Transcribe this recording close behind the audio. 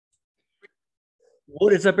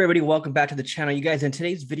What is up, everybody? Welcome back to the channel. You guys, in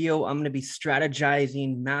today's video, I'm going to be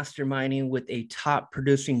strategizing, masterminding with a top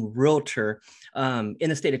producing realtor in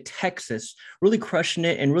the state of Texas, really crushing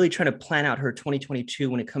it and really trying to plan out her 2022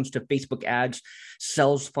 when it comes to Facebook ads,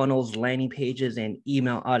 sales funnels, landing pages, and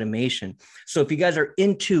email automation. So if you guys are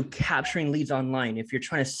into capturing leads online, if you're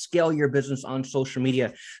trying to scale your business on social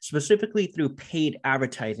media, specifically through paid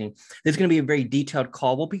advertising, this is going to be a very detailed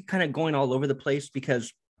call. We'll be kind of going all over the place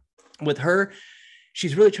because with her,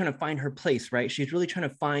 she's really trying to find her place, right? She's really trying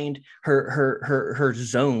to find her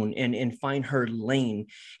zone and find her lane.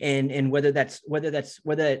 And whether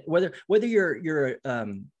you're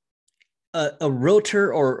a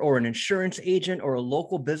realtor or an insurance agent or a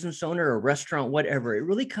local business owner or a restaurant, whatever, it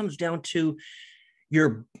really comes down to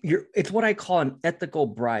your it's what I call an ethical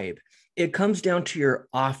bribe. It comes down to your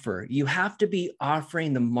offer. You have to be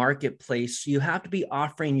offering the marketplace, you have to be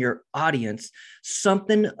offering your audience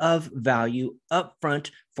something of value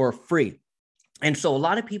upfront for free. And so a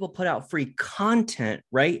lot of people put out free content,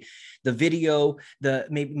 right? The video, the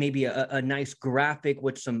maybe a nice graphic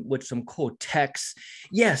with some cool text.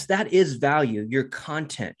 Yes, that is value, your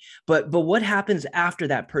content. But what happens after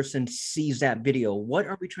that person sees that video? What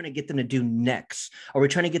are we trying to get them to do next? Are we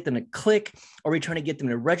trying to get them to click? Are we trying to get them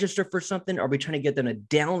to register for something? Are we trying to get them to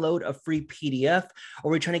download a free PDF? Are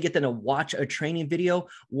we trying to get them to watch a training video?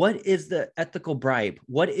 What is the ethical bribe?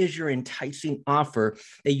 What is your enticing offer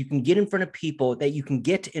that you can get in front of people, that you can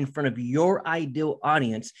get in front of your ideal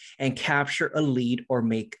audience and capture a lead or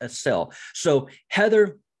make a sale? So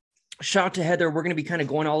Heather, shout out to Heather. We're going to be kind of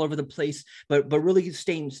going all over the place, but really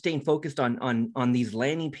staying focused on these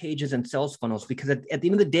landing pages and sales funnels, because at the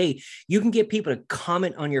end of the day, you can get people to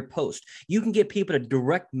comment on your post. You can get people to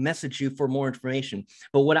direct message you for more information.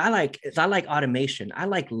 But what I like is I like automation. I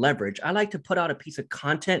like leverage. I like to put out a piece of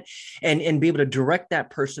content and be able to direct that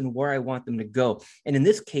person where I want them to go. And in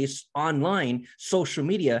this case, online, social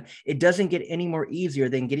media, it doesn't get any more easier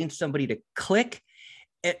than getting somebody to click,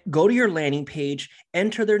 go to your landing page,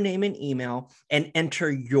 enter their name and email, and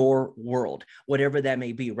enter your world, whatever that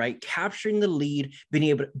may be, right? Capturing the lead,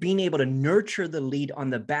 being able to nurture the lead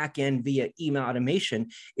on the back end via email automation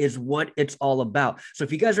is what it's all about. So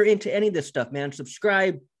if you guys are into any of this stuff, man,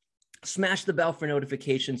 subscribe, smash the bell for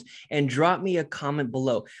notifications, and drop me a comment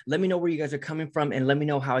below. Let me know where you guys are coming from, and let me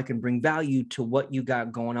know how I can bring value to what you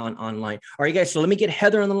got going on online. All right, guys, so let me get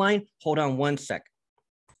Heather on the line. Hold on one sec.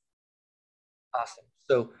 Awesome.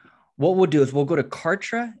 So what we'll do is we'll go to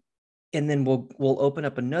Kartra, and then we'll open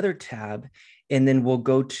up another tab, and then we'll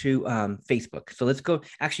go to Facebook. So let's go.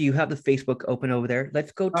 Actually, you have the Facebook open over there.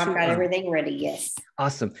 Let's go to. I've got everything ready. Yes.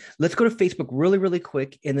 Awesome. Let's go to Facebook really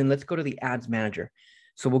quick, and then let's go to the Ads Manager.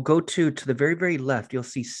 So we'll go to the very left. You'll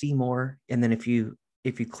see more, and then if you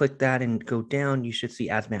click that and go down, you should see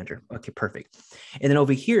Ads Manager. Okay, perfect. And then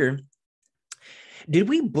over here, did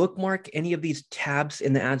we bookmark any of these tabs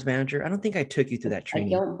in the Ads Manager? I don't think I took you through that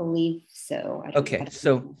training. I don't believe so. Okay,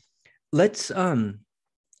 so let's are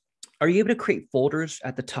you able to create folders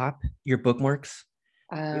at the top, your bookmarks?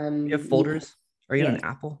 You have folders? Yes. Are you on an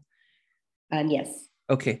Apple? Yes.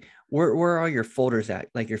 Okay. Where are your folders at?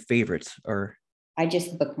 Like your favorites? Or I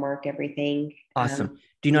just bookmark everything. Awesome.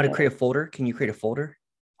 Do you know how to create a folder? Can you create a folder?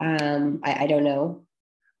 I don't know.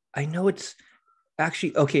 I know it's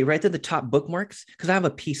actually, okay, right at the top, bookmarks, because I have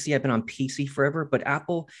a PC. I've been on PC forever, but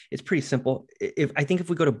Apple, it's pretty simple. I think if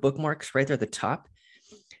we go to bookmarks right there at the top,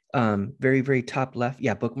 very top left,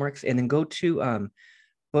 yeah, bookmarks, and then go to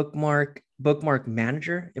bookmark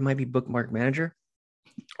manager. It might be bookmark manager.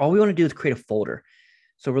 All we want to do is create a folder.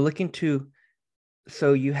 So we're looking to,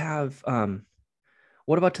 so you have,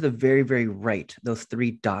 what about to the very right, those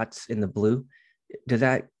three dots in the blue? Does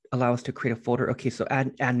that allow us to create a folder? Okay, so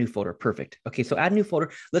add new folder. Perfect. Okay, so add new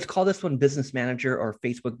folder. Let's call this one Business Manager or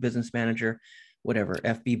Facebook Business Manager, whatever,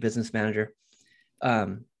 FB Business Manager.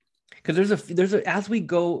 Because there's a as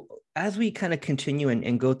we kind of continue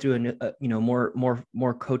and go through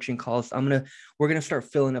more coaching calls, we're gonna start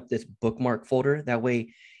filling up this bookmark folder. That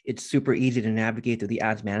way it's super easy to navigate through the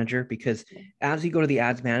Ads Manager, because as you go to the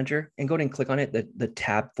Ads Manager and go ahead and click on it, the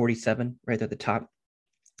tab 47 right at the top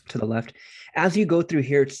to the left, as you go through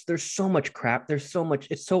here, there's so much crap, there's so much,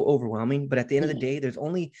 it's so overwhelming. But at the end of the day, there's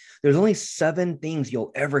only 7 things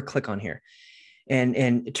you'll ever click on here.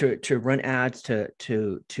 And to run ads, to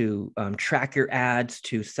track your ads,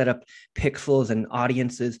 to set up pixels and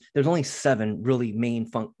audiences, there's only 7 really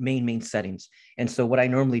main settings. And so what I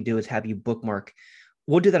normally do is have you bookmark.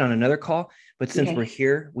 We'll do that on another call, but since we're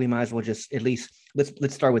here, we might as well just at least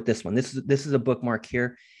let's start with this one. This is a bookmark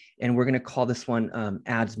here, and we're going to call this one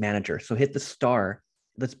Ads Manager. So hit the star.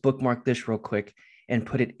 Let's bookmark this real quick and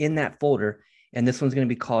put it in that folder. And this one's going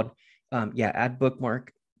to be called, add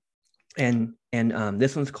bookmark. And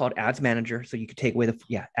this one's called Ads Manager. So you could take away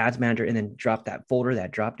the Ads Manager and then drop that folder,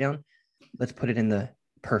 that drop down. Let's put it in the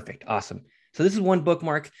perfect. Awesome. So this is one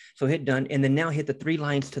bookmark. So hit done. And then now hit the 3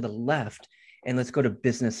 lines to the left and let's go to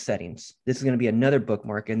business settings. This is going to be another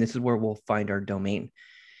bookmark. And this is where we'll find our domain.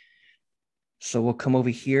 So we'll come over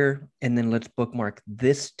here and then let's bookmark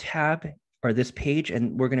this tab or this page.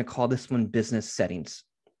 And we're going to call this one business settings.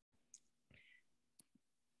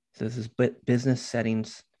 So this is business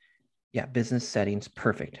settings. Yeah, business settings.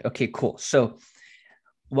 Perfect. Okay, cool. So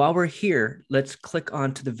while we're here, let's click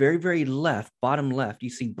on to the very, very left, bottom left, you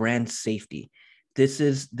see brand safety. This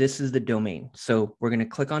is the domain. So we're going to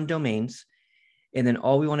click on domains. And then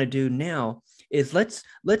all we want to do now is let's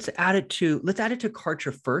add it to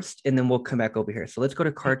Kartra first, and then we'll come back over here. So let's go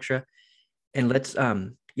to Kartra and let's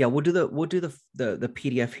we'll do the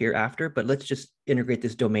PDF here after, but let's just integrate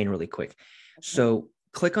this domain really quick. Okay. So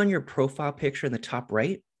click on your profile picture in the top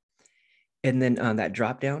right. And then that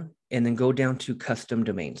drop down, and then go down to custom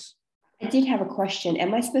domains. I did have a question.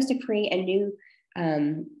 Am I supposed to create a new,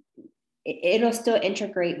 it'll still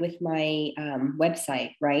integrate with my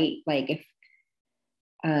website, right? Like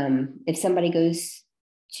if somebody goes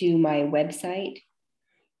to my website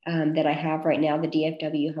that I have right now, the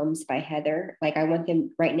DFW Homes by Heather, like I want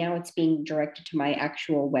them right now, it's being directed to my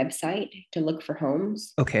actual website to look for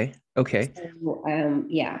homes. Okay. So,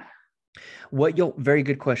 yeah. Very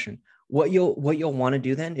good question. What you'll want to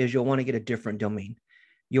do then is you'll want to get a different domain.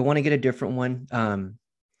 You'll want to get a different one. And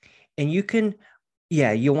you can,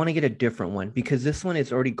 you'll want to get a different one because this one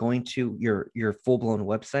is already going to your full-blown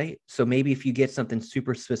website. So maybe if you get something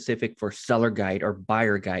super specific for seller guide or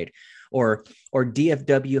buyer guide or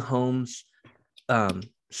DFW Homes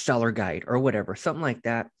seller guide or whatever, something like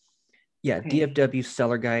that. Yeah, okay. DFW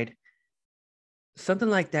seller guide, something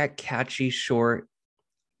like that, catchy, short.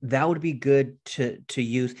 That would be good to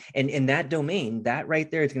use. And in that domain, that right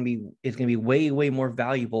there is going to be way, way more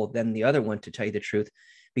valuable than the other one, to tell you the truth,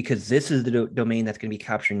 because this is the domain that's going to be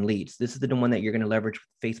capturing leads. This is the one that you're going to leverage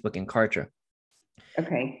with Facebook and Kartra.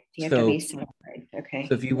 Okay. So okay.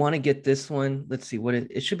 So if you want to get this one, let's see what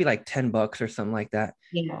it should be like $10 or something like that.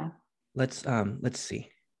 Yeah. Let's see.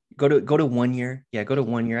 Go to 1 year. Yeah, go to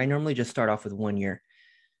 1 year. I normally just start off with 1 year.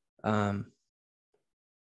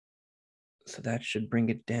 So that should bring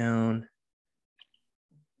it down.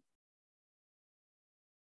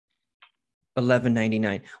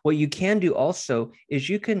 $11.99. What you can do also is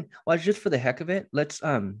you can, just for the heck of it, let's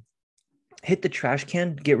hit the trash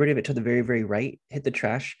can, get rid of it to the very, very right, hit the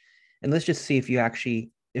trash, and let's just see if you actually,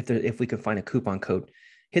 if we can find a coupon code.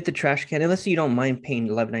 Hit the trash can, and let's say you don't mind paying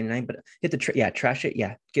 $11.99, but hit the trash it.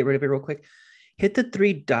 Yeah, get rid of it real quick. Hit the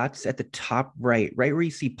 3 dots at the top right where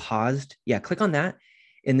you see paused. Yeah, click on that.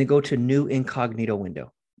 And then go to new incognito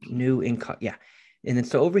window, yeah. And then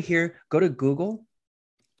so over here, go to Google,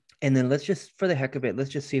 and then let's just, for the heck of it,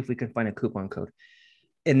 let's just see if we can find a coupon code.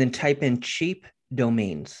 And then type in cheap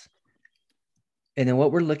domains. And then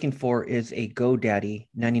what we're looking for is a GoDaddy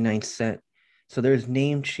 99¢. So there's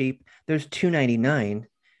Namecheap, there's $2.99.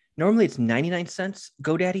 Normally it's 99 cents,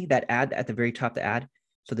 GoDaddy, that ad at the very top, the ad.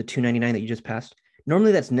 So the $2.99 that you just passed,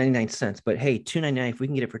 normally that's 99 cents, but hey, $2.99, if we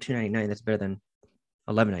can get it for $2.99, that's better than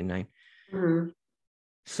 $11.99. Mm-hmm.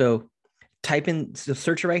 So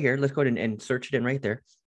search it right here. Let's go ahead and search it in right there.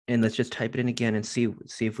 And let's just type it in again and see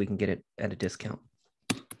if we can get it at a discount.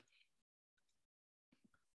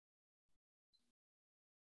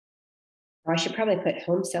 I should probably put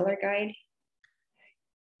home seller guide.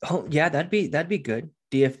 Oh, yeah, that'd be good.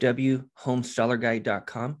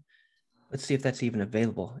 DFWHomesellerguide.com. Let's see if that's even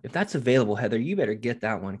available. If that's available, Heather, you better get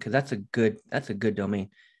that one because that's a good domain.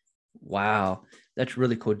 Wow, that's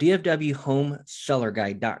really cool.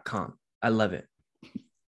 DFWHomesellerguide.com. I love it.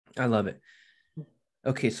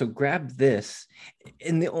 Okay, so grab this,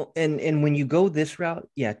 and when you go this route,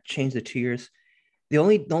 change the 2 years. The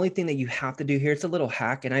only thing that you have to do here, it's a little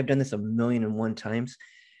hack, and I've done this 1,000,001 times,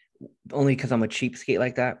 only because I'm a cheapskate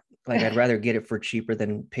like that. Like I'd rather get it for cheaper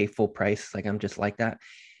than pay full price. Like I'm just like that.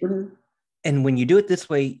 Mm-hmm. And when you do it this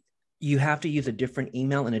way, you have to use a different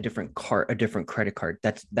email and a different credit card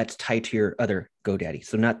that's tied to your other GoDaddy.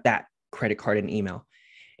 So not that credit card and email.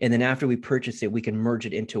 And then after we purchase it, we can merge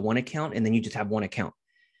it into one account, and then you just have one account.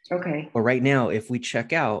 Okay. But right now, if we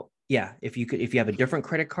check out, if you have a different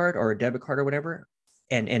credit card or a debit card or whatever,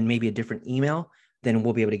 and maybe a different email, then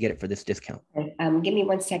we'll be able to get it for this discount. Okay. Give me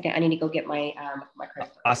 1 second. I need to go get my my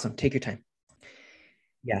credit card. Awesome. Take your time.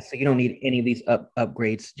 Yeah. So you don't need any of these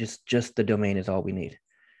upgrades. Just the domain is all we need.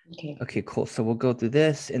 Okay, cool. So we'll go through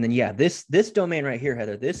this, and then this domain right here,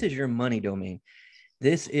 Heather, this is your money domain.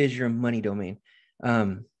 This is your money domain.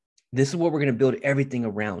 This is what we're going to build everything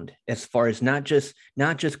around, as far as not just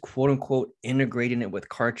quote unquote integrating it with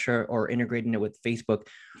Kartra or integrating it with Facebook,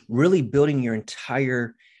 really building your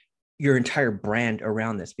entire brand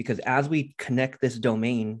around this. Because as we connect this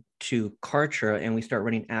domain to Kartra and we start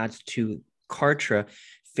running ads to Kartra,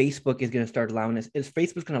 Facebook is going to start allowing us,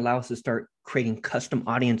 Facebook's going to allow us to start creating custom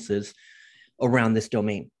audiences around this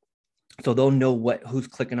domain. So they'll know who's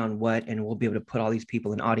clicking on what, and we'll be able to put all these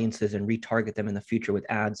people in audiences and retarget them in the future with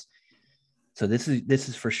ads. So this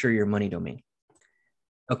is for sure your money domain.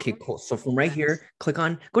 Okay, cool. So from right here, go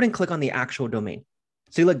ahead and click on the actual domain.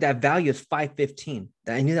 So look, that value is 515.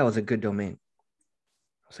 I knew that was a good domain.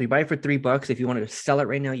 So you buy it for $3. If you wanted to sell it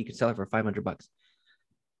right now, you can sell it for $500.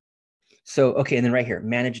 So, okay. And then right here,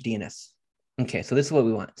 manage DNS. Okay. So this is what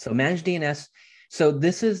we want. So manage DNS. So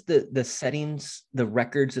this is the settings, the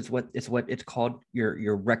records. It's what it's called.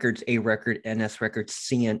 Your records, a record, NS record,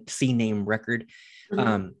 CNAME record.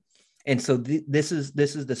 Mm-hmm. And so this is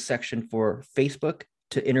the section for Facebook,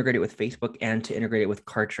 to integrate it with Facebook and to integrate it with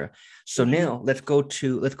Kartra. So now let's go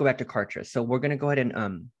back to Kartra. So we're going to go ahead and,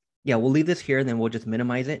 we'll leave this here and then we'll just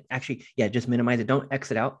minimize it. Actually, just minimize it. Don't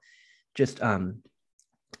exit out. Just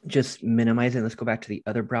minimize it. Let's go back to the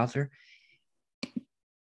other browser.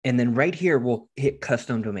 And then right here, we'll hit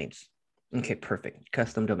custom domains. Okay, perfect.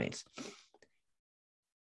 Custom domains.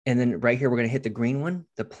 And then right here, we're going to hit the green one,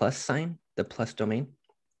 the plus sign, the plus domain.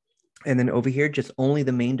 And then over here, just only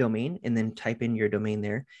the main domain, and then type in your domain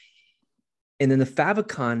there. And then the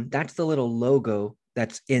favicon, that's the little logo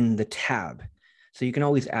that's in the tab. So you can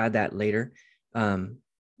always add that later.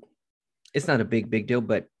 It's not a big deal,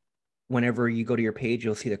 but whenever you go to your page,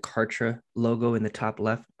 you'll see the Kartra logo in the top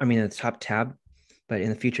left, in the top tab, but in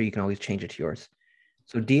the future, you can always change it to yours.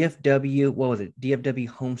 So DFW, what was it? DFW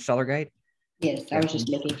Home Seller Guide? Yes, I was just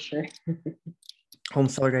making sure.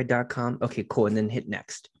 Homesellerguide.com. Okay, cool. And then hit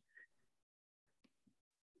next.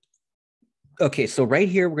 Okay, so right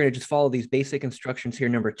here, we're going to just follow these basic instructions here.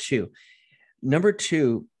 Number two,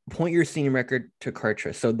 point your CNAME record to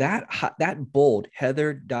Kartra. So that bold,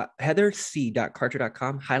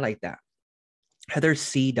 heatherc.kartra.com, highlight that,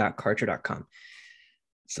 heatherc.kartra.com.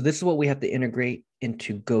 So this is what we have to integrate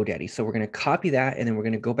into GoDaddy. So we're going to copy that, and then we're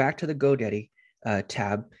going to go back to the GoDaddy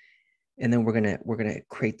tab, and then we're going to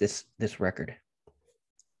create this record.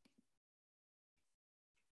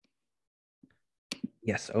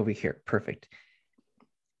 Yes, over here. Perfect.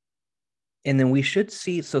 And then we should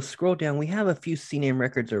see, so scroll down. We have a few CNAME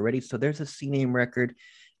records already. So there's a CNAME record.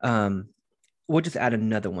 We'll just add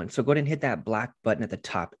another one. So go ahead and hit that black button at the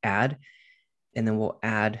top, add, and then we'll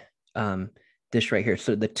add this right here.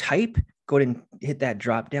 So the type, go ahead and hit that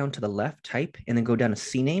drop down to the left, type, and then go down to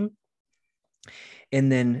CNAME.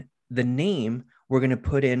 And then the name, we're going to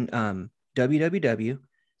put in www.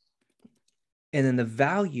 And then the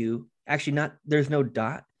value, actually there's no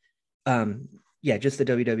dot. Just the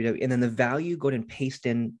www. And then the value, go ahead and paste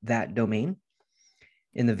in that domain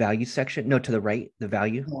in the value section. No, to the right, the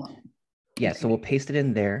value. Yeah, so we'll paste it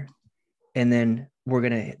in there. And then we're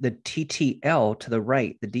going to, the TTL to the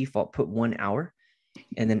right, the default, put 1 hour,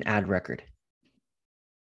 and then add record.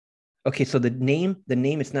 Okay, so the name,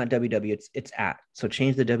 it's not www, it's at. So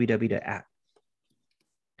change the www to at.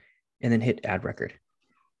 And then hit add record.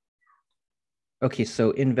 Okay, so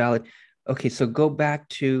invalid. Okay, so go back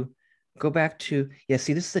to, yeah,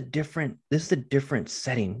 see, this is a different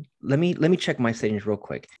setting. Let me check my settings real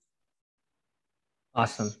quick.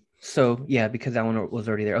 Awesome. So yeah, because that one was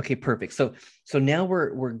already there. Okay, perfect. So now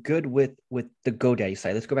we're good with the GoDaddy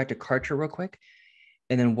side. Let's go back to Kartra real quick.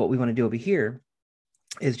 And then what we want to do over here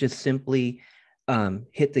is just simply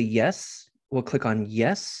hit the yes. We'll click on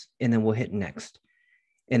yes, and then we'll hit next.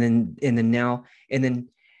 And then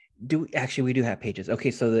we do have pages.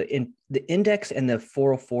 Okay, so the index and the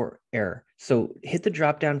 404 error. So hit the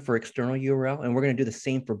drop down for external URL, and we're going to do the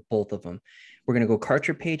same for both of them. We're going to go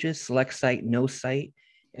Kartra pages, select site, no site,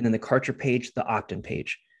 and then the Kartra page, the opt-in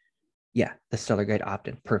page. Yeah, the seller guide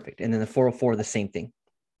opt-in, perfect. And then the 404, the same thing.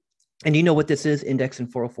 And you know what this is, index and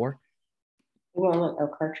 404? Well, a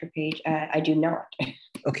Kartra page, I do not.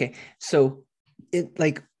 Okay, so it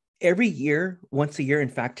like every year, once a year, in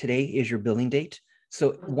fact, today is your billing date.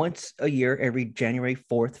 So once a year, every January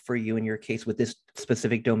 4th for you in your case with this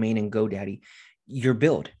specific domain in GoDaddy, you're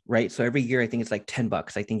billed, right? So every year, I think it's like $10.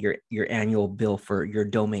 I think your annual bill for your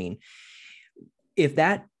domain. If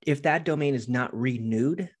that domain is not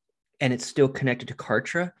renewed and it's still connected to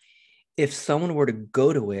Kartra, if someone were to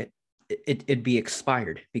go to it, it'd be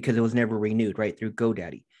expired because it was never renewed, right, through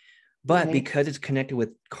GoDaddy. But because it's connected with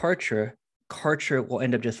Kartra will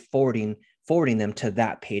end up just forwarding them to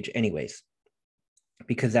that page anyways.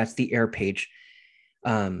 because that's the air page.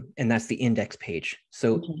 And that's the index page.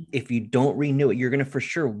 So Okay. if you don't renew it, you're going to for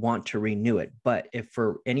sure want to renew it. But if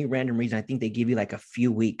for any random reason, I think they give you like a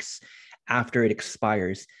few weeks after it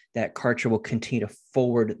expires, that Kartra will continue to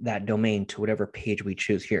forward that domain to whatever page we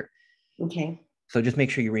choose here. Okay. So just make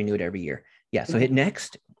sure you renew it every year. Yeah. So Okay. hit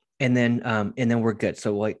next, and then we're good.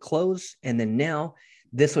 So we'll hit close, and then now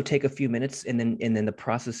this will take a few minutes, and then the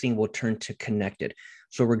processing will turn to connected.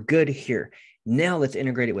 So we're good here. Now let's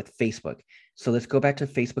integrate it with Facebook. So let's go back to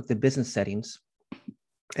Facebook, the business settings.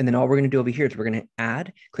 And then all we're going to do over here is we're going to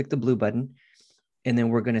add, click the blue button, and then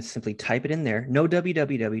we're going to simply type it in there. No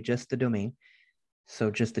www, just the domain.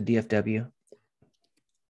 So just the DFW.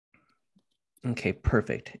 Okay,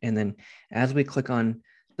 perfect. And then as we click on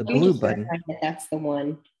the blue button, that's the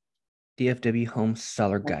one. DFW Home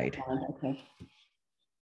Seller Guide. Okay.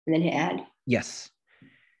 And then hit add. Yes.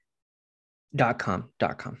 .com.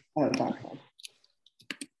 Oh, .com.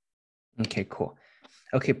 Okay, cool.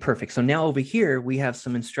 Okay, perfect. So now over here, we have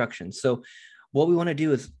some instructions. So what we want to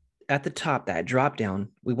do is at the top, that drop down,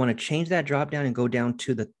 we want to change that drop down and go down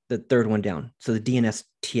to the third one down. So the DNS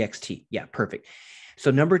TXT. Yeah, perfect.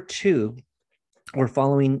 So number 2, we're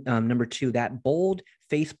following number 2, that bold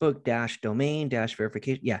Facebook -domain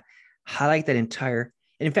 -verification. Yeah, highlight that entire.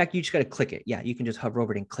 And in fact, you just got to click it. Yeah, you can just hover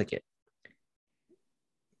over it and click it.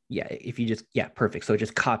 Yeah, if you just, yeah, perfect. So it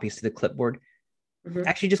just copies to the clipboard. Mm-hmm.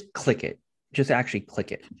 Actually, just click it. Just actually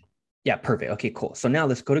click it. Yeah, perfect. Okay, cool. So now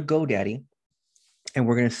let's go to GoDaddy, and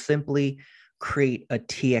we're going to simply create a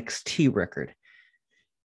TXT record.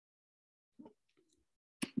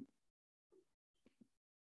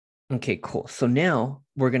 Okay, cool. So now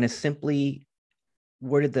we're going to simply,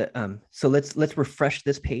 where did the, so let's refresh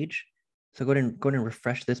this page. So go ahead and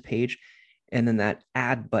refresh this page, and then that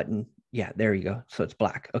add button. Yeah, there you go. So it's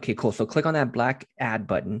black. Okay, cool. So click on that black add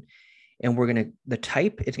button, and we're going to, the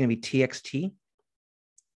type is going to be TXT.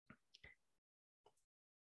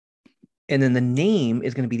 And then the name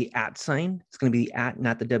is going to be the @ sign. It's going to be the @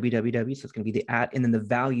 not the www. So it's going to be the @, and then the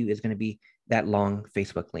value is going to be that long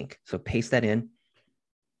Facebook link. So paste that in.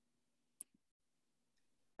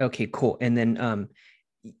 Okay, cool. And then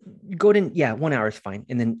go to, yeah, 1 hour is fine.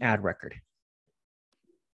 And then add record.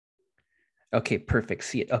 Okay, perfect.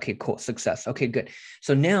 See it. Okay, cool. Success. Okay, good.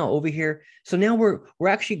 So now over here, so now we're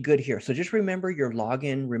actually good here. So just remember your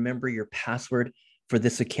login, remember your password for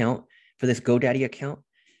this account, for this GoDaddy account,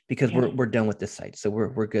 because we're done with this site. So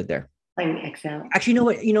we're good there. I'm X out. Actually, you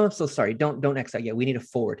know what? I'm so sorry. Don't X out. Yeah, we need to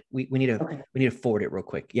forward. We need to forward it real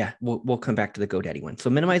quick. Yeah, we'll come back to the GoDaddy one. So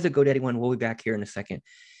minimize the GoDaddy one. We'll be back here in a second.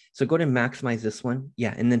 So go to maximize this one.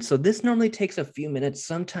 Yeah. And then, so this normally takes a few minutes.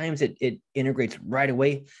 Sometimes it integrates right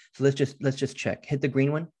away. So let's just check. Hit the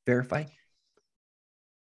green one, verify.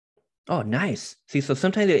 Oh, nice. See, so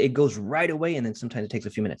sometimes it goes right away, and then sometimes it takes a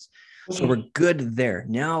few minutes. Okay. So we're good there.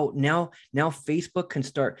 Now Facebook can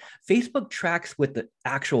start. Facebook tracks with the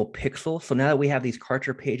actual pixel. So now that we have these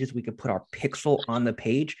Kartra pages, we can put our pixel on the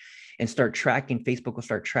page and start tracking. Facebook will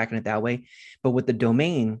start tracking it that way. But with the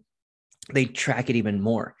domain, they track it even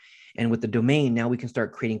more. And with the domain, now we can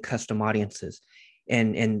start creating custom audiences,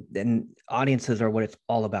 and audiences are what it's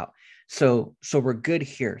all about. So we're good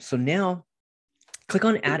here. So now click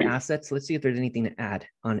on add assets. Let's see if there's anything to add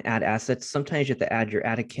on add assets. Sometimes you have to add your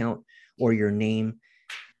ad account or your name.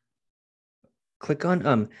 Click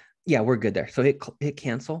on, yeah, we're good there. So hit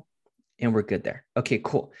cancel, and we're good there. Okay,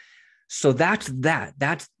 cool. So that's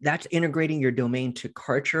integrating your domain to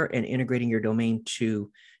Kartra and integrating your domain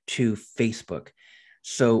to Facebook.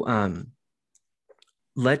 So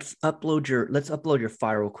let's upload your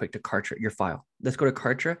file real quick to Kartra, your file. Let's go to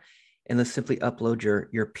Kartra, and let's simply upload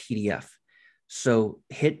your PDF. So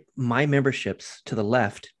hit my memberships to the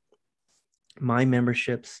left, my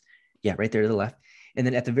memberships. Yeah, right there to the left. And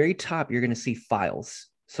then at the very top, you're going to see files.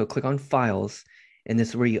 So click on files, and this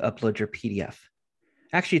is where you upload your PDF.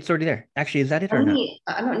 Actually, it's already there. Actually, is that it or not?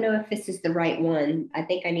 I don't know if this is the right one. I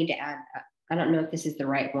think I need to add, I don't know if this is the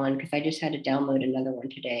right one, because I just had to download another one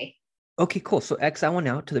today. Okay, cool. So X that one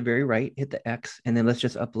out to the very right, hit the X, and then let's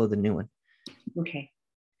just upload the new one. Okay.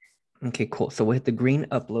 Okay, cool. So we'll hit the green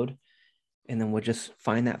upload, and then we'll just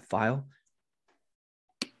find that file.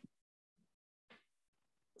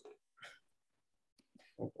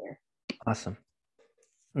 Okay. Awesome.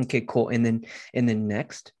 Okay, cool. And then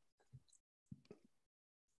next.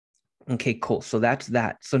 Okay, cool. So that's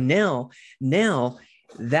that. So now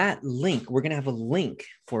that link, we're going to have a link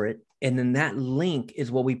for it. And then that link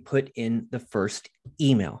is what we put in the first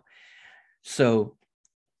email. So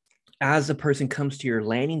as a person comes to your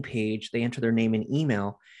landing page, they enter their name and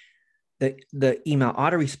email. the email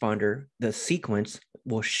autoresponder, the sequence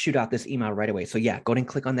will shoot out this email right away. So yeah, go ahead and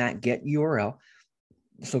click on that get URL.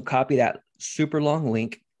 So copy that super long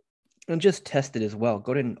link and just test it as well.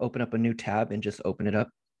 Go ahead and open up a new tab and just open it up.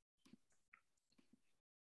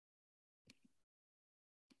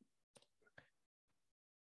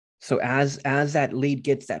 So as that lead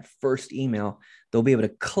gets that first email, they'll be able to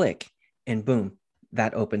click and boom,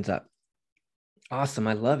 that opens up. Awesome.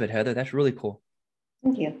 I love it, Heather. That's really cool.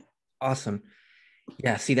 Thank you. Awesome.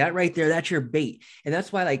 Yeah, see that right there, that's your bait. And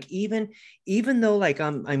that's why, like, even though like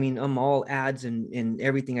I'm all ads and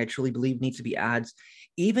everything I truly believe needs to be ads,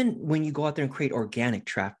 even when you go out there and create organic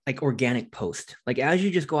traffic, like organic post, like as you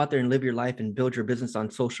just go out there and live your life and build your business on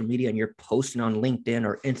social media and you're posting on LinkedIn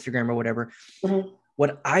or Instagram or whatever,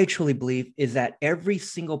 what I truly believe is that every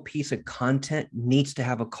single piece of content needs to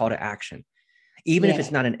have a call to action, even if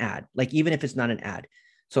it's not an ad, like even if it's not an ad.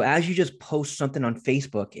 So as you just post something on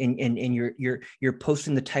Facebook and you're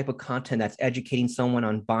posting the type of content that's educating someone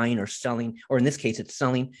on buying or selling, or in this case, it's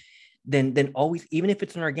selling, then always, even if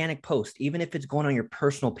it's an organic post, even if it's going on your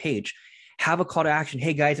personal page, have a call to action.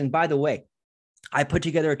 Hey guys, and by the way, I put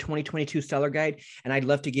together a 2022 seller guide and I'd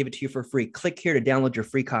love to give it to you for free. Click here to download your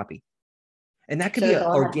free copy. And that could be an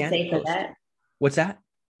organic post. That? What's that?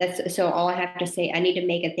 That's so all I have to say, I need to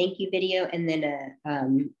make a thank you video and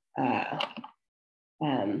then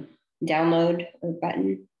download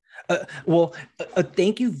button. Well, a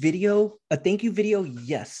thank you video,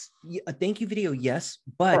 yes. A thank you video, yes.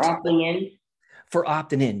 But for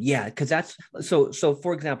opting in. Yeah. Cause that's so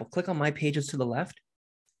for example, click on my pages to the left.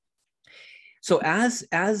 So as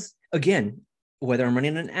again, whether I'm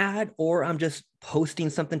running an ad or I'm just posting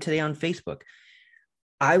something today on Facebook,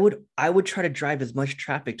 I would try to drive as much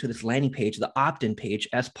traffic to this landing page, the opt-in page,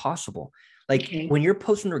 as possible. Like when you're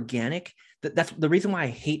posting organic, that's the reason why I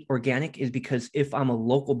hate organic, is because if I'm a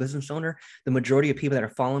local business owner, the majority of people that are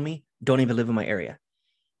following me don't even live in my area.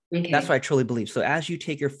 That's what I truly believe. So as you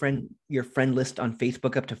take your friend list on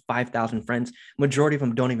Facebook up to 5,000 friends, majority of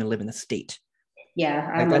them don't even live in the state.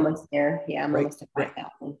 Yeah, I'm almost there. Yeah, I'm almost at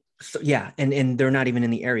 5,000. So yeah, and they're not even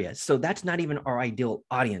in the area. So that's not even our ideal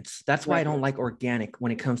audience. That's why I don't like organic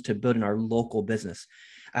when it comes to building our local business.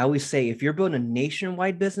 I always say, if you're building a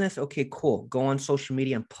nationwide business, okay, cool. Go on social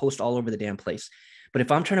media and post all over the damn place. But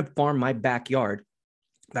if I'm trying to farm my backyard,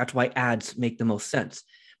 that's why ads make the most sense.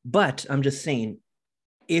 But I'm just saying,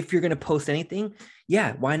 if you're going to post anything,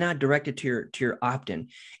 yeah, why not direct it to your opt-in?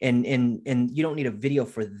 And you don't need a video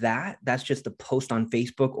for that. That's just the post on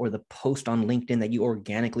Facebook or the post on LinkedIn that you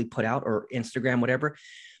organically put out, or Instagram, whatever.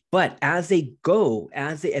 But as they go,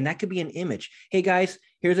 and that could be an image. Hey guys,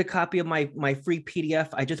 here's a copy of my free PDF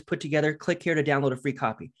I just put together. Click here to download a free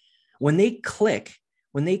copy. When they click,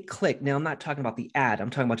 now I'm not talking about the ad.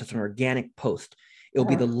 I'm talking about just an organic post. It'll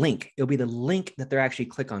be the link. It'll be the link that they're actually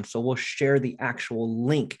click on. So we'll share the actual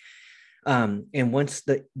link. And once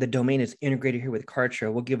the domain is integrated here with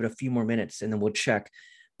Kartra, we'll give it a few more minutes and then we'll check.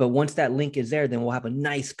 But once that link is there, then we'll have a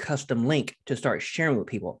nice custom link to start sharing with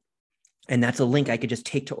people. And that's a link I could just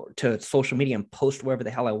take to social media and post wherever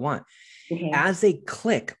the hell I want. As they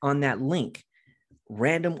click on that link,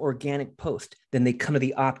 random organic post, then they come to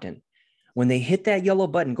the opt-in. When they hit that yellow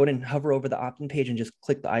button, go ahead and hover over the opt-in page and just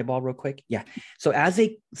click the eyeball real quick. Yeah. So as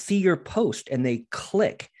they see your post and they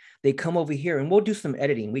click, they come over here and we'll do some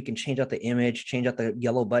editing. We can change out the image, change out the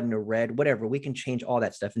yellow button to red, whatever. We can change all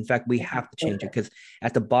that stuff. In fact, we have to change it because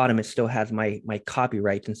at the bottom, it still has my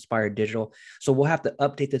copyrights, Inspired Digital. So we'll have to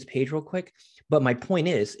update this page real quick. But my point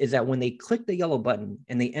is that when they click the yellow button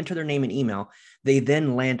and they enter their name and email, they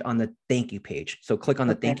then land on the thank you page. So click on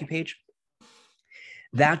the thank you page.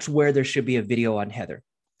 That's where there should be a video on Heather.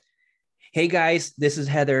 Hey guys, this is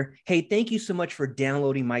Heather. Hey, thank you so much for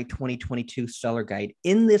downloading my 2022 seller guide.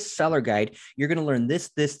 In this seller guide, you're going to learn this,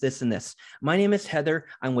 and this. My name is Heather.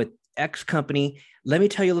 I'm with X company. Let me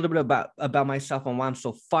tell you a little bit about myself and why I'm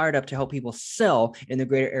so fired up to help people sell in the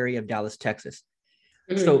greater area of Dallas, Texas.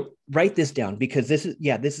 So write this down, because this is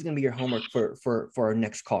going to be your homework for our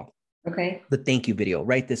next call. Okay. The thank you video.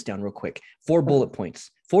 Write this down real quick. 4 bullet points.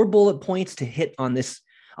 4 bullet points to hit on this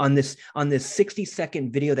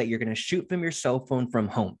 60-second video that you're going to shoot from your cell phone from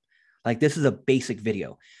home. Like, this is a basic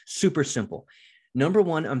video. Super simple. Number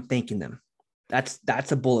 1, I'm thanking them. That's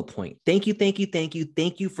a bullet point. Thank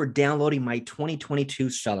you for downloading my 2022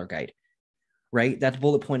 seller guide. Right? That's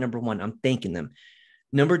bullet point number 1. I'm thanking them.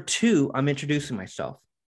 Number 2, I'm introducing myself.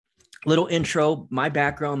 Little intro, my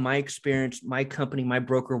background, my experience, my company, my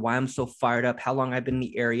broker, why I'm so fired up, how long I've been in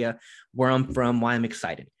the area, where I'm from, why I'm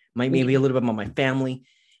excited. Maybe a little bit about my family.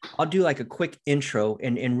 I'll do like a quick intro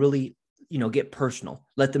and really get personal.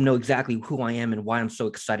 Let them know exactly who I am and why I'm so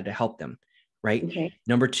excited to help them. Right. Okay.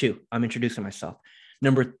 Number 2, I'm introducing myself.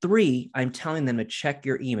 Number 3, I'm telling them to check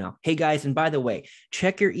your email. Hey guys, and by the way,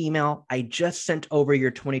 check your email. I just sent over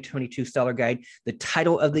your 2022 seller guide. The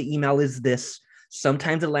title of the email is this.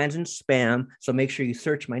 Sometimes it lands in spam. So make sure you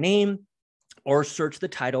search my name or search the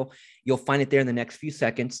title. You'll find it there in the next few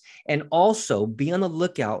seconds. And also be on the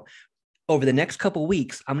lookout. Over the next couple of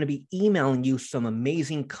weeks, I'm going to be emailing you some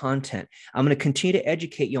amazing content. I'm going to continue to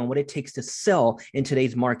educate you on what it takes to sell in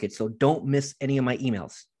today's market. So don't miss any of my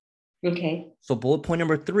emails. Okay. So bullet point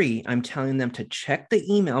number 3, I'm telling them to check the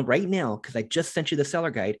email right now because I just sent you the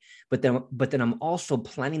seller guide. But then I'm also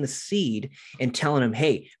planting the seed and telling them,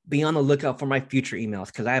 hey, be on the lookout for my future emails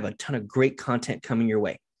because I have a ton of great content coming your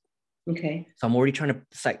way. Okay. So I'm already trying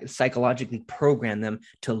to psychologically program them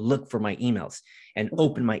to look for my emails and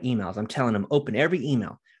open my emails. I'm telling them open every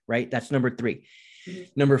email, right? That's number 3. Mm-hmm.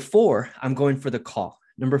 Number 4, I'm going for the call.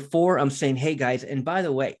 Number 4, I'm saying, hey guys, and by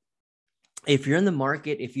the way, if you're in the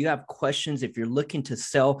market, if you have questions, if you're looking to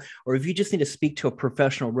sell, or if you just need to speak to a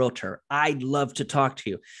professional realtor, I'd love to talk to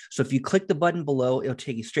you. So if you click the button below, it'll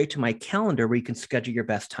take you straight to my calendar where you can schedule your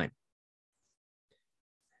best time.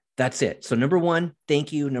 That's it. So number 1,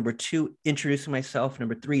 thank you. Number 2, introducing myself.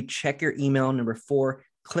 Number 3, check your email. Number 4,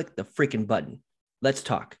 click the freaking button. Let's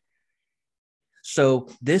talk. So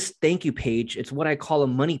this thank you page, it's what I call a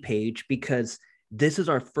money page because this is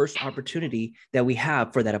our first opportunity that we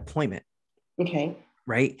have for that appointment. Okay.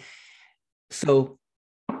 Right. So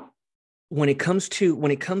when it comes to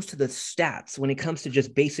the stats, when it comes to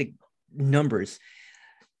just basic numbers,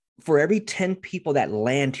 for every 10 people that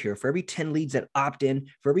land here, for every 10 leads that opt in,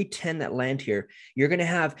 for every 10 that land here, you're going to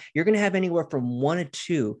have anywhere from 1 to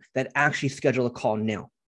 2 that actually schedule a call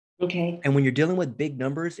now. Okay. And when you're dealing with big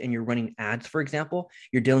numbers and you're running ads, for example,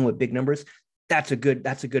 you're dealing with big numbers. That's a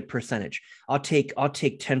good percentage. I'll take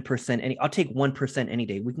 10%. I'll take 1% any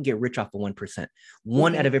day. We can get rich off of 1%.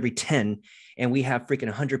 One out of every 10, and we have freaking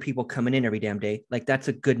 100 people coming in every damn day. Like that's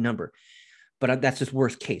a good number. But that's just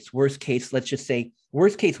worst case. Worst case, let's just say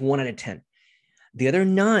worst case 1 out of 10. The other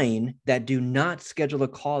 9 that do not schedule a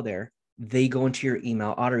call there, they go into your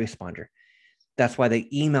email autoresponder. That's why the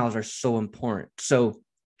emails are so important. So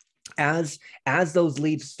as those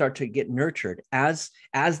leads start to get nurtured, as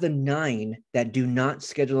the 9 that do not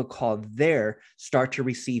schedule a call there start to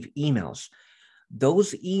receive emails,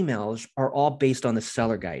 those emails are all based on the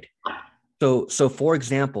seller guide. So for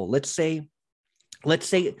example, let's say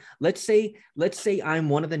I'm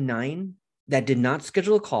one of the 9 that did not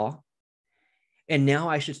schedule a call, and now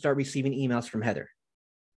I should start receiving emails from Heather.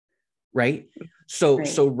 Right?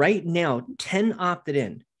 So right now 10 opted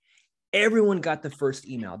in. Everyone got the first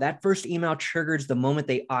email. That first email triggers the moment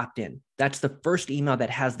they opt in. That's the first email that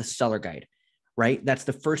has the seller guide, right? That's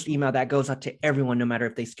the first email that goes out to everyone, no matter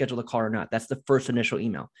if they schedule a call or not. That's the first initial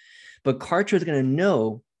email. But Kartra is going to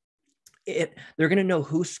know it. They're going to know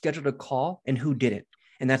who scheduled a call and who didn't.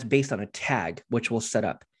 And that's based on a tag, which we'll set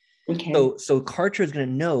up. Okay. So Kartra is going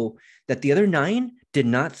to know that the other 9 did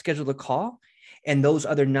not schedule the call. And those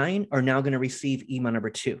other 9 are now going to receive email number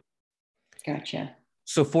 2. Gotcha.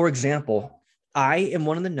 So for example, I am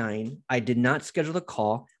one of the 9. I did not schedule the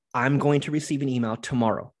call. I'm going to receive an email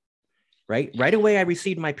tomorrow, right? Right away, I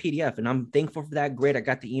received my PDF and I'm thankful for that. Great. I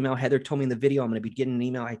got the email. Heather told me in the video, I'm going to be getting an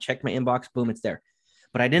email. I checked my inbox. Boom, it's there.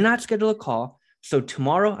 But I did not schedule a call. So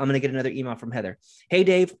tomorrow I'm going to get another email from Heather. Hey,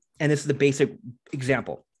 Dave. And this is the basic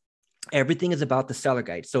example. Everything is about the seller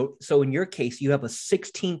guide. So in your case, you have a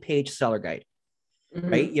 16-page seller guide,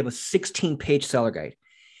 right? You have a 16-page seller guide.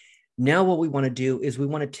 Now what we want to do is we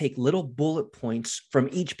want to take little bullet points from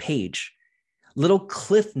each page, little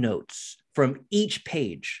cliff notes from each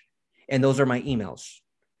page. And those are my emails.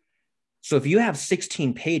 So if you have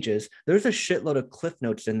 16 pages, there's a shitload of cliff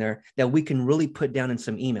notes in there that we can really put down in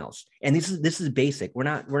some emails. And this is basic. We're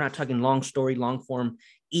not talking long story, long form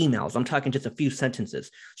emails. I'm talking just a few sentences.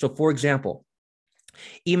 So for example,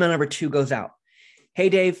 email number 2 goes out. Hey,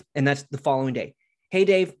 Dave. And that's the following day. Hey,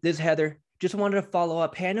 Dave, this is Heather. Just wanted to follow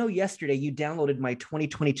up. Hey, I know yesterday you downloaded my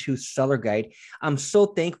 2022 seller guide. I'm so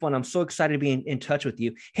thankful and I'm so excited to be in touch with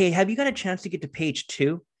you. Hey, have you got a chance to get to page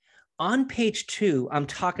 2? On page 2, I'm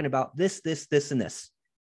talking about this, and this.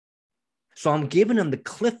 So I'm giving them the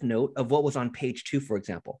cliff note of what was on page 2, for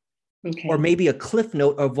example. Okay. Or maybe a cliff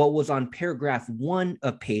note of what was on paragraph 1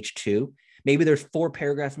 of page 2. Maybe there's 4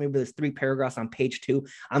 paragraphs. Maybe there's 3 paragraphs on page 2.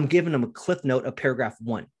 I'm giving them a cliff note of paragraph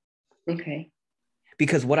 1. Okay.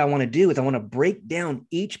 Because what I want to do is I want to break down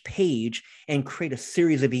each page and create a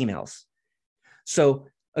series of emails. So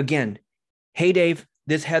again, hey, Dave,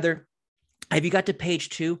 this is Heather. Have you got to page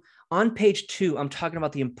 2? On page 2, I'm talking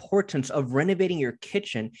about the importance of renovating your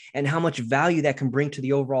kitchen and how much value that can bring to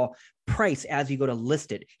the overall price as you go to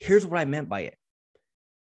list it. Here's what I meant by it.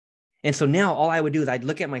 And so now all I would do is I'd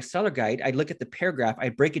look at my seller guide, I'd look at the paragraph,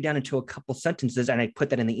 I'd break it down into a couple sentences, and I'd put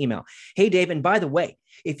that in the email. Hey, Dave, and by the way,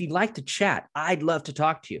 if you'd like to chat, I'd love to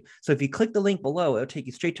talk to you. So if you click the link below, it'll take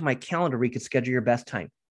you straight to my calendar where you can schedule your best time.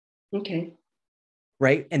 Okay.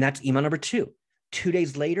 Right? And that's email number 2. 2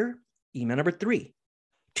 days later, email number 3.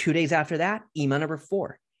 2 days after that, email number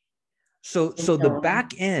 4. So the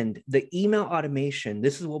back end, the email automation,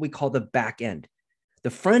 this is what we call the back end. The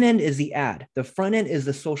front end is the ad. The front end is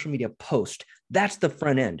the social media post. That's the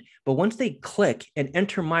front end. But once they click and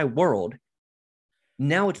enter my world,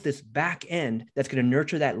 now it's this back end that's going to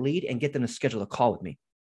nurture that lead and get them to schedule a call with me.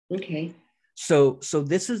 Okay. So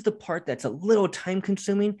this is the part that's a little time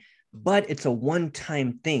consuming, but it's a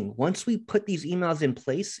one-time thing. Once we put these emails in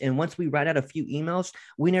place and once we write out a few emails,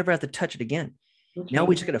 we never have to touch it again. Okay. Now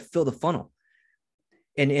we just got to fill the funnel.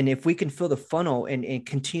 And if we can fill the funnel and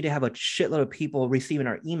continue to have a shitload of people receiving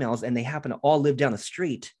our emails and they happen to all live down the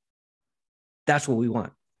street, that's what we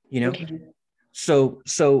want, you know? Okay. So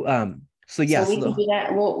yes. So we can do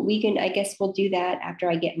that. Well, I guess we'll do that after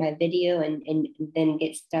I get my video and then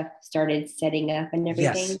get stuff started setting up and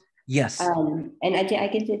everything. Yes. And I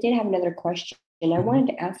did have another question. And I wanted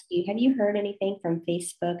to ask you, have you heard anything from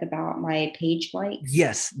Facebook about my page likes?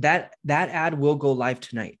 Yes, that ad will go live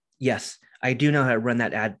tonight. Yes. I do know how to run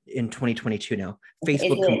that ad in 2022 now.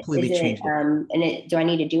 Facebook completely changed it. And do I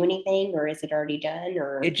need to do anything, or is it already done?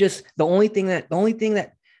 Or it just the only thing that you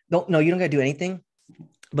don't got to do anything,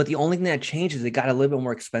 but the only thing that changes, it got a little bit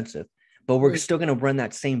more expensive. But we're still going to run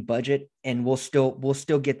that same budget, and we'll still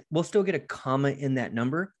get a comma in that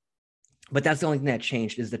number. But that's the only thing that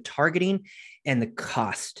changed is the targeting and the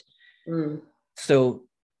cost. So,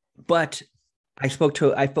 but I spoke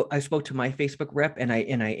to my Facebook rep and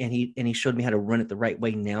he showed me how to run it the right way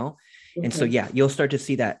now. Okay. And so, yeah, you'll start to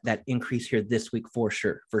see that increase here this week for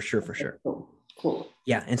sure. Cool.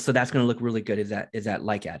 Yeah. And so that's going to look really good. Is that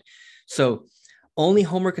like ad. So only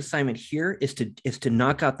homework assignment here is to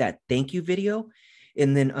knock out that thank you video.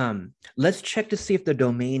 And then let's check to see if the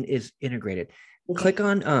domain is integrated. Okay.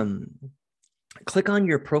 Click on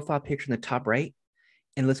your profile picture in the top right,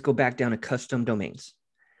 and let's go back down to custom domains.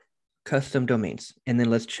 And then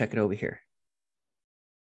let's check it over here.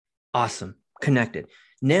 Awesome. Connected.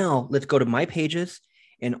 Now let's go to my pages,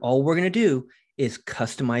 and all we're going to do is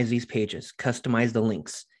customize these pages, customize the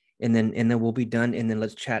links, and then we'll be done. And then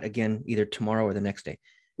let's chat again either tomorrow or the next day.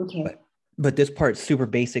 Okay. But this part's super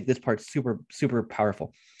basic. This part's super, super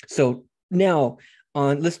powerful. So now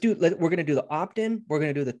we're going to do the opt-in. We're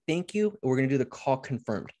going to do the thank you. We're going to do the call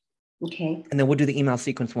confirmed. Okay. And then we'll do the email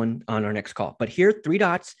sequence one on our next call. But here, 3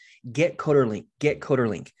 dots, get coder link.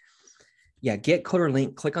 Yeah, get coder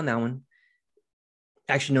link. Click on that one.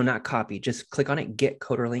 Actually, no, not copy. Just click on it. Get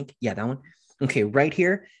coder link. Yeah, that one. Okay, right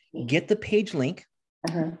here, get the page link.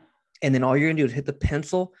 Uh-huh. And then all you're going to do is hit the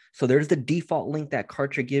pencil. So there's the default link that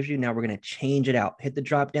Kartra gives you. Now we're going to change it out. Hit the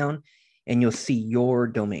drop down and you'll see your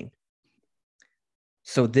domain.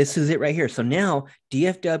 So this is it right here. So now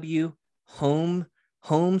DFW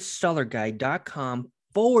homesellerguide.com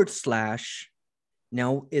 /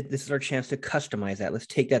 now this is our chance to customize that. Let's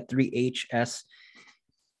take that 3HS.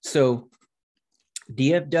 So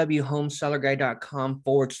DFW homesellerguide.com /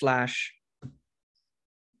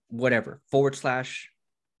 whatever /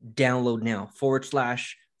 download now /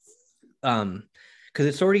 because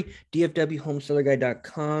it's already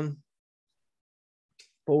dfwhomesellerguide.com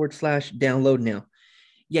 / download now.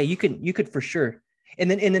 Yeah, you could for sure. And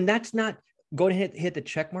then that's not, go ahead and hit the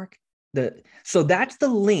check mark. So that's the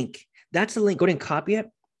link. That's the link. Go ahead and copy it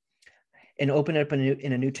and open it up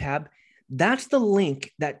in a new tab. That's the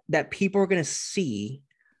link that people are going to see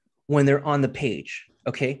when they're on the page.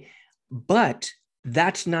 Okay. But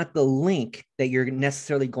that's not the link that you're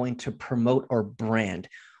necessarily going to promote or brand.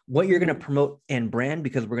 What you're going to promote and brand,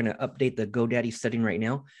 because we're going to update the GoDaddy setting right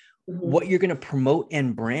now. What you're going to promote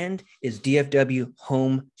and brand is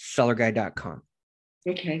dfwhomesellerguide.com.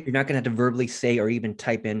 Okay. You're not going to have to verbally say or even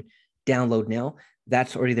type in download now.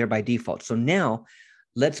 That's already there by default. So now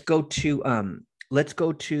let's go to over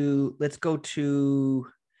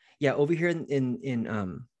here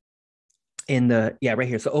right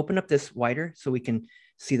here. So open up this wider so we can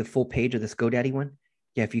see the full page of this GoDaddy one.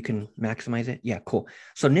 Yeah, if you can maximize it. Yeah, cool.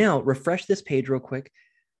 So now refresh this page real quick.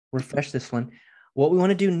 Refresh this one. What we want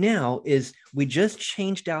to do now is we just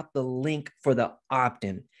changed out the link for the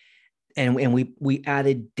opt-in, and we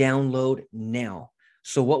added download now.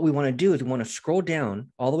 So what we want to do is we want to scroll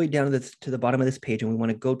down all the way down to the bottom of this page, and we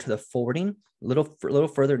want to go to the forwarding, a little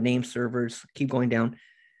further, name servers, keep going down.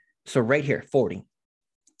 So right here, forwarding,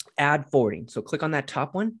 add forwarding. So click on that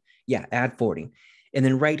top one. Yeah, add forwarding. And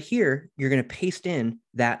then right here, you're going to paste in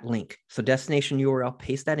that link. So destination URL,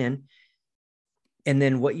 paste that in. And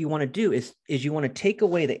then what you want to do is you want to take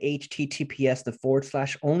away the HTTPS,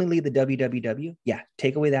 the / only leave the www. Yeah,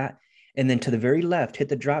 take away that. And then to the very left, hit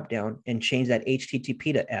the drop down and change that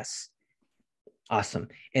HTTP to S. Awesome.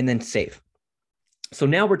 And then save. So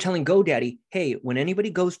now we're telling GoDaddy, hey, when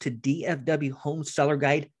anybody goes to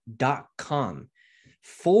dfwhomesellerguide.com,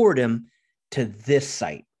 forward them to this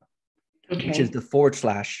site, which is the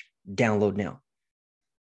 / download now.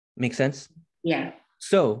 Make sense? Yeah.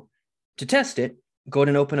 So to test it, go ahead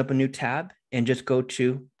and open up a new tab and just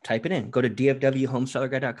type it in. Go to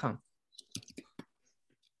dfwhomesellerguide.com.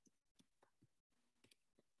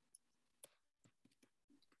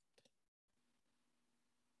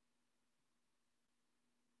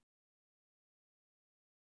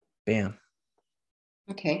 Bam.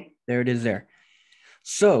 Okay. There it is there.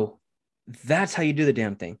 So that's how you do the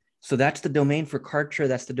damn thing. So that's the domain for Kartra.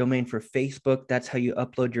 That's the domain for Facebook. That's how you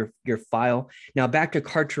upload your file. Now back to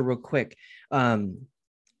Kartra real quick.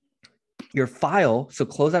 Your file. So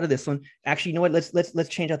close out of this one. Actually, you know what? Let's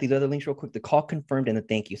change out these other links real quick. The call confirmed and the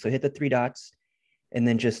thank you. So hit the 3 dots, and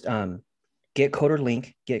then just get coder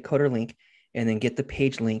link, and then get the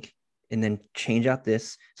page link, and then change out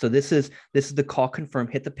this. So this is the call confirm.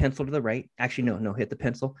 Hit the pencil to the right. Actually, no, hit the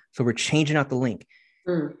pencil. So we're changing out the link.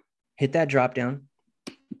 Hit that drop down,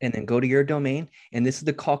 and then go to your domain. And this is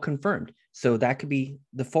the call confirmed. So that could be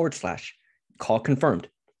the / call confirmed.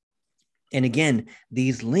 And again,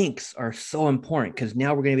 these links are so important because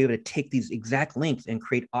now we're going to be able to take these exact links and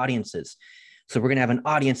create audiences. So we're going to have an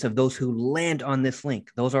audience of those who land on this link.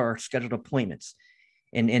 Those are our scheduled appointments.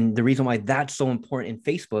 And the reason why that's so important in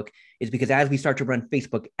Facebook is because as we start to run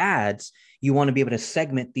Facebook ads, you want to be able to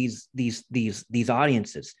segment these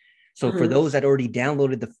audiences. So for those that already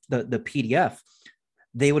downloaded the PDF,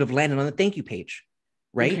 they would have landed on the thank you page,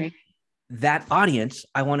 right? Okay. That audience,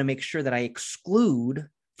 I want to make sure that I exclude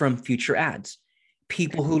from future ads.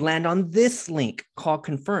 People who land on this link, call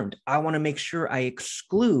confirmed, I want to make sure I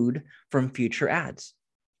exclude from future ads.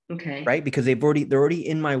 Okay. Right? Because they're already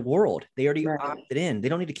in my world. They already opted in. They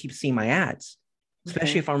don't need to keep seeing my ads,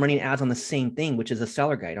 especially if I'm running ads on the same thing, which is a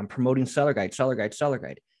seller guide. I'm promoting seller guide.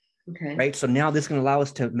 Okay. Right. So now this is going to allow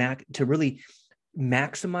us to really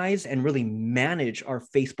maximize and really manage our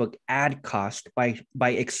Facebook ad cost by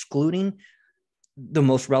excluding the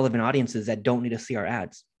most relevant audiences that don't need to see our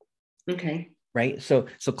ads. Okay. Right. So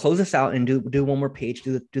close this out and do one more page,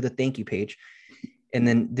 do the thank you page. And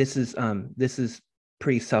then this is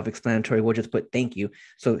pretty self-explanatory. We'll just put thank you.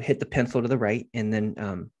 So hit the pencil to the right. And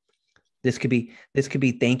then this could be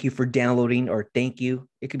thank you for downloading, or thank you.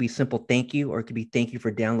 It could be simple thank you, or it could be thank you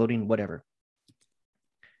for downloading, whatever.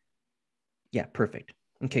 Yeah, perfect.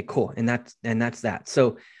 Okay, cool. And that's that.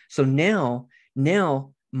 So now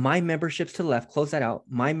my memberships to the left, close that out.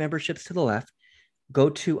 My memberships to the left, go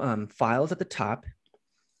to files at the top.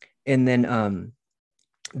 And then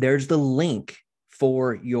there's the link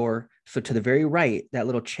for so to the very right, that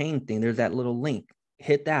little chain thing, there's that little link,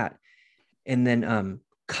 hit that. And then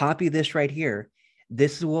copy this right here.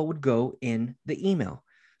 This is what would go in the email.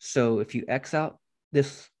 So if you X out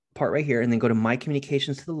this part right here and then go to my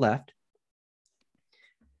communications to the left.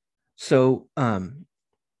 So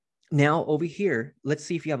now over here, let's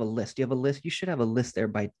see if you have a list. Do you have a list? You should have a list there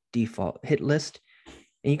by default. Hit list,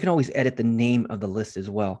 and you can always edit the name of the list as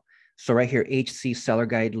well. So right here, HC Seller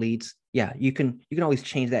Guide Leads. Yeah, you can always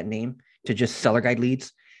change that name to just Seller Guide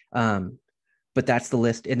Leads. But that's the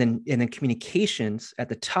list. And then communications at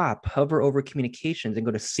the top, hover over communications and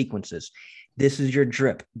go to sequences. This is your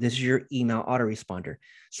drip. This is your email autoresponder.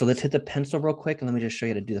 So let's hit the pencil real quick. And let me just show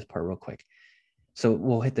you how to do this part real quick. So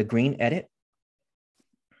we'll hit the green edit.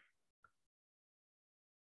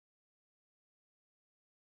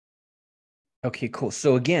 Okay, cool.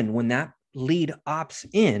 So again, when that lead opts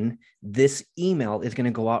in, this email is going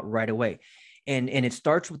to go out right away. And it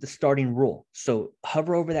starts with the starting rule. So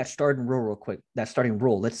hover over that starting rule real quick, that starting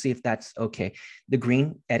rule. Let's see if that's okay. The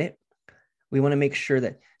green edit. We want to make sure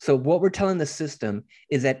that, so what we're telling the system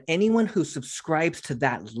is that anyone who subscribes to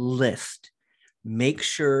that list, make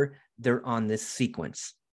sure they're on this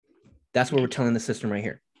sequence. That's what we're telling the system right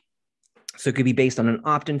here. So it could be based on an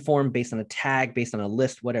opt-in form, based on a tag, based on a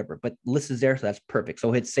list, whatever, but list is there. So that's perfect.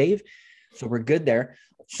 So hit save. So we're good there.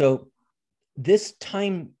 So this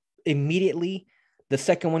time immediately The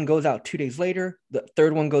second one goes out 2 days later. The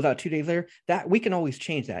third one goes out 2 days later. That we can always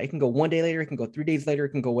change that. It can go 1 day later. It can go 3 days later.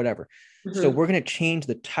 It can go whatever. So we're going to change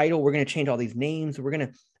the title. We're going to change all these names.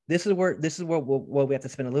 This is where what we have to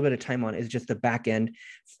spend a little bit of time on is just the back end.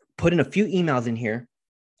 Put in a few emails in here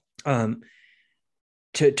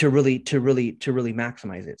to really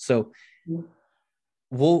maximize it. So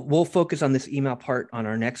we'll focus on this email part on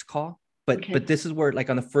our next call. But this is where, like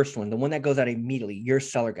on the first one, the one that goes out immediately, your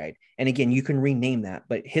seller guide. And again, you can rename that,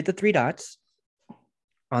 but hit the 3 dots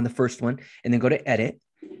on the first one and then go to edit.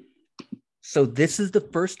 So this is the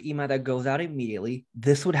first email that goes out immediately.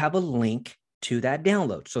 This would have a link to that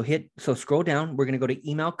download. So scroll down. We're going to go to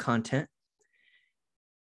email content.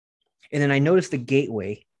 And then I noticed the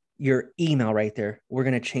gateway, your email right there. We're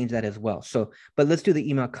going to change that as well. So, but let's do the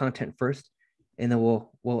email content first, and then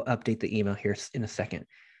we'll update the email here in a second.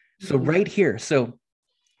 So right here, so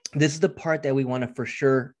this is the part that we want to for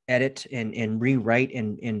sure edit and rewrite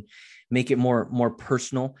and make it more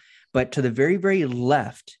personal. But to the very, very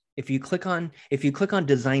left, if you click on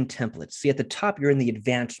design templates, see at the top, you're in the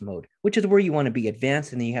advanced mode, which is where you want to be,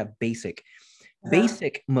 advanced, and then you have basic.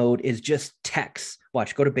 Basic mode is just text.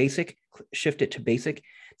 Watch, go to basic, shift it to basic.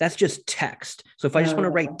 That's just text. So if I just want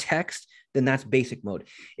to write text, then that's basic mode.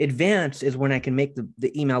 Advanced is when I can make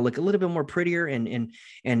the email look a little bit more prettier and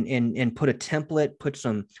put a template, put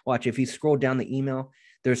some, watch, if you scroll down the email,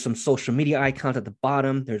 there's some social media icons at the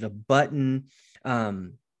bottom. There's a button.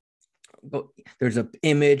 There's an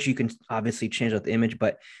image. You can obviously change out the image,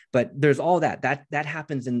 but there's all that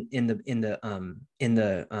happens in the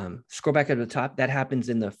scroll back at the top. That happens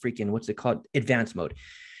in the freaking, what's it called? Advanced mode.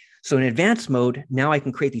 So in advanced mode, now I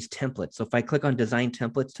can create these templates. So if I click on design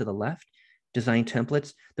templates to the left, design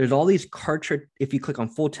templates, there's all these Kartra. If you click on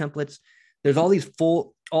full templates, there's all these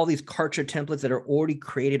Kartra templates that are already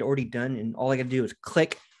created, already done. And all I got to do is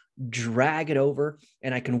click, drag it over,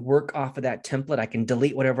 and I can work off of that template. I can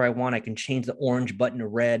delete whatever I want. I can change the orange button to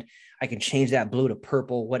red. I can change that blue to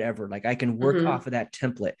purple, whatever. Like I can work off of that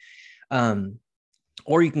template.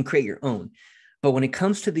 Or you can create your own. But when it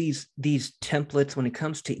comes to these templates, when it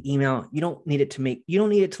comes to email, you don't need it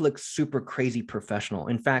to look super crazy professional.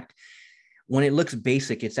 In fact, when it looks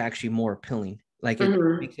basic, it's actually more appealing. Like it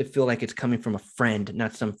makes it feel like it's coming from a friend,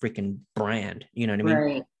 not some freaking brand. You know what I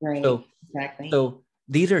mean? Right. So, exactly. So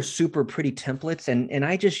these are super pretty templates, and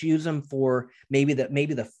I just use them for maybe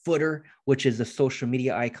the footer, which is the social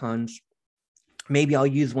media icons. Maybe I'll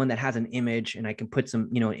use one that has an image, and I can put some,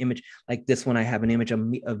 an image like this one. I have an image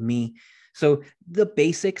of me. So the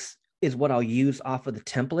basics is what I'll use off of the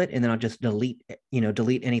template, and then I'll just delete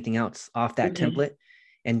anything else off that template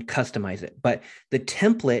and customize it. But the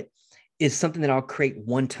template is something that I'll create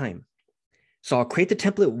one time. So I'll create the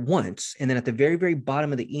template once, and then at the very, very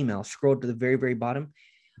bottom of the email, scroll to the very, very bottom,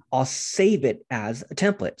 I'll save it as a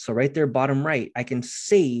template. So right there, bottom right, I can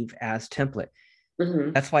save as template.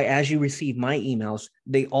 That's why as you receive my emails,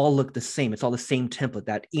 they all look the same. It's all the same template.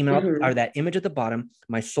 That email or that image at the bottom,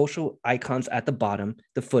 my social icons at the bottom,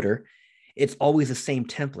 the footer, it's always the same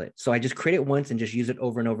template. So I just create it once and just use it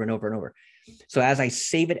over and over and over and over. So as I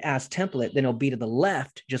save it as template, then it'll be to the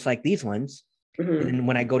left, just like these ones. And then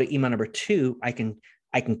when I go to email number 2, I can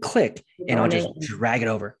click and I'll just drag it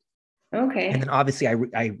over. Okay. And then obviously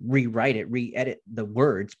I rewrite it, re-edit the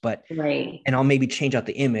words, but right. And I'll maybe change out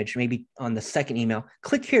the image, maybe on the second email,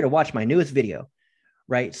 click here to watch my newest video.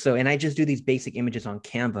 Right. So, and I just do these basic images on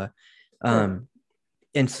Canva.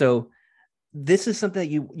 And so this is something that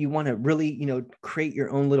you want to really, create your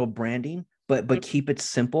own little branding, but keep it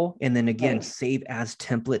simple. And then again, save as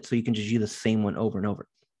template. So you can just use the same one over and over.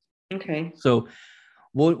 Okay. So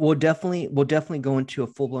we'll definitely go into a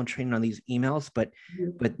full-blown training on these emails, but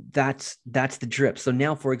that's the drip. So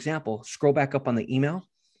now, for example, scroll back up on the email.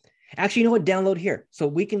 Actually, you know what? Download here. So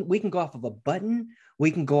we can go off of a button.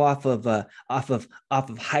 We can go off of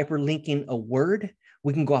hyperlinking a word.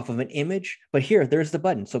 We can go off of an image. But here, there's the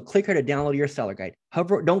button. So click here to download your seller guide.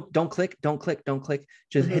 Hover. Don't click.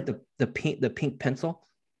 Just hit the pink pencil.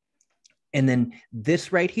 And then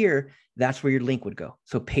this right here, that's where your link would go.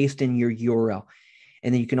 So paste in your URL.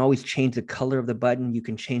 And then you can always change the color of the button. You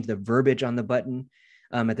can change the verbiage on the button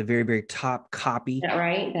at the very, very top. Copy. Is that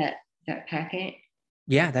right? That packet?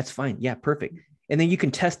 Yeah, that's fine. Yeah, perfect. And then you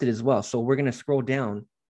can test it as well. So we're going to scroll down.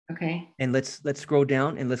 Okay. And let's scroll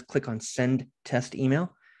down and let's click on send test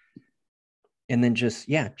email. And then just,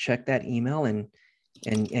 check that email and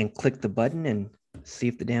click the button and see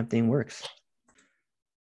if the damn thing works.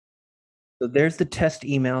 So there's the test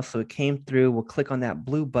email. So it came through. We'll click on that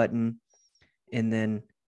blue button, and then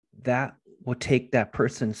that will take that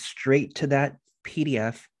person straight to that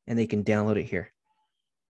PDF, and they can download it here.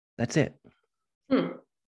 That's it.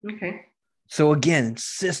 Okay. So again,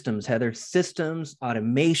 systems, Heather, systems,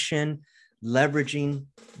 automation, leveraging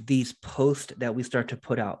these posts that we start to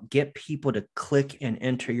put out, get people to click and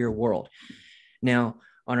enter your world. Now,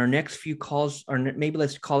 on our next few calls, or maybe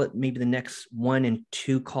let's call it maybe the next 1 and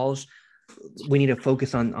 2 calls, we need to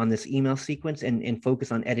focus on this email sequence and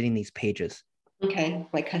focus on editing these pages. Okay,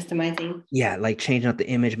 like customizing. Yeah, like changing out the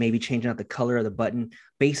image, maybe changing out the color of the button,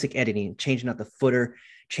 basic editing, changing out the footer,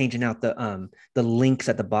 changing out the links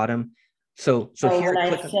at the bottom. So here,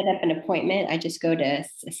 when I set up an appointment, I just go to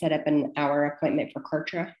set up an hour appointment for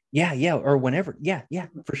Kartra. Yeah, or whenever. Yeah,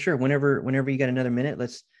 for sure. Whenever you got another minute,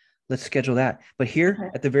 let's schedule that. But here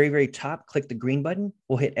at the very, very top, click the green button.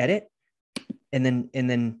 We'll hit edit, and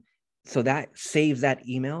then so that saves that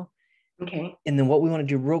email. Okay. And then what we want to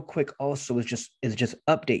do real quick also is just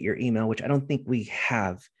update your email, which I don't think we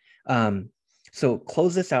have. So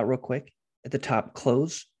close this out real quick at the top,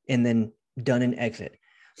 close, and then done and exit.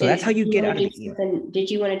 So that's how you get out of the email. Did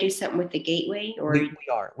you want to do something with the gateway, or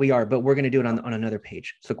we are, but we're going to do it on another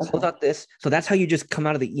page. So close out this. So that's how you just come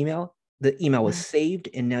out of the email. The email was saved,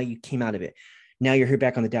 and now you came out of it. Now you're here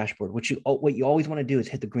back on the dashboard. What you always want to do is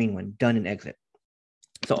hit the green one, done and exit.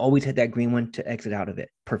 So always hit that green one to exit out of it.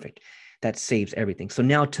 Perfect. That saves everything. So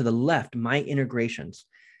now to the left, my integrations.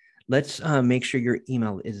 Let's make sure your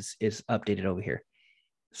email is updated over here.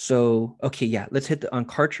 So, okay, yeah, let's hit on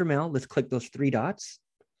Kartra Mail. Let's click those 3 dots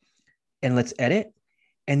and let's edit.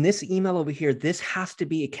 And this email over here, this has to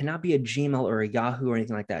be, it cannot be a Gmail or a Yahoo or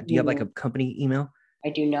anything like that. Do you have like a company email?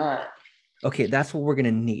 I do not. Okay, that's what we're going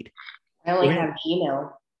to need. I only have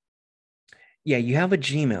Gmail. Yeah, you have a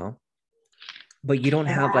Gmail, but you don't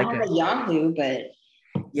have like a Yahoo, but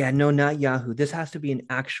yeah, no, not Yahoo. This has to be an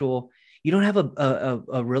actual, you don't have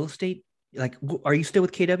a real estate, like, are you still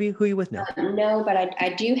with KW? Who are you with now? No, but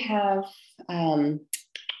I do have,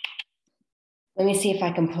 let me see if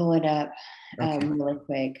I can pull it up really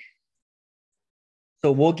quick.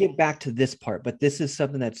 So we'll get back to this part, but this is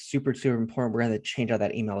something that's super, super important. We're going to change out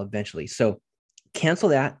that email eventually. So cancel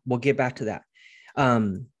that. We'll get back to that.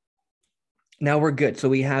 Now we're good. So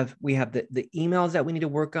we have the emails that we need to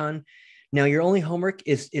work on. Now your only homework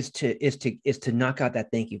is to knock out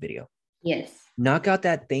that thank you video. Yes. Knock out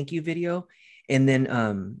that thank you video. And then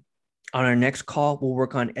on our next call, we'll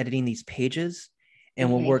work on editing these pages,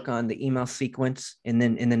 and we'll work on the email sequence, and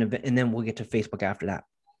then we'll get to Facebook after that.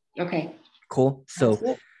 Okay. Cool.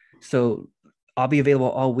 So I'll be available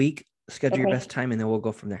all week. Schedule your best time, and then we'll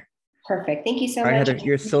go from there. Perfect. Thank you so much. All right, Heather,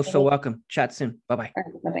 you're so welcome. Chat soon. Bye-bye.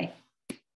 Bye-bye.